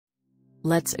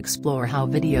Let's explore how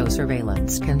video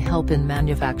surveillance can help in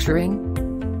manufacturing.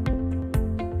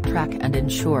 Track and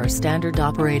ensure standard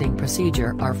operating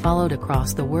procedure are followed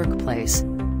across the workplace.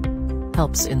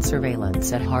 Helps in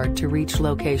surveillance at hard-to-reach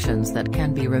locations that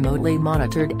can be remotely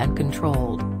monitored and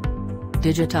controlled.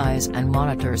 Digitize and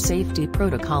monitor safety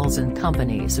protocols in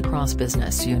companies across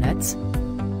business units.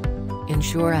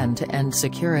 Ensure end-to-end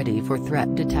security for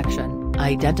threat detection,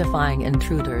 identifying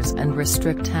intruders and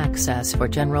restrict access for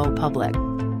general public.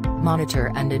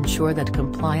 Monitor and ensure that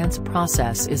compliance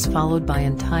process is followed by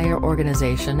entire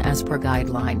organization as per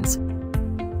guidelines.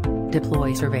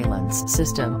 Deploy surveillance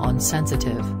system on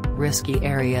sensitive, risky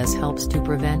areas helps to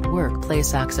prevent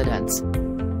workplace accidents.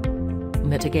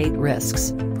 Mitigate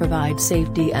risks, provide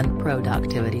safety and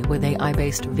productivity with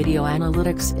AI-based video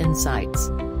analytics insights.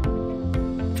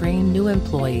 Train new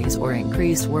employees or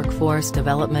increase workforce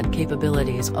development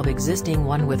capabilities of existing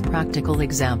one with practical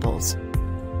examples.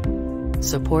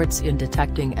 Supports in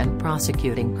detecting and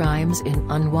prosecuting crimes in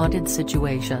unwanted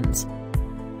situations.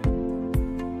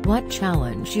 What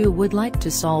challenge you would like to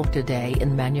solve today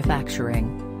in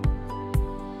manufacturing?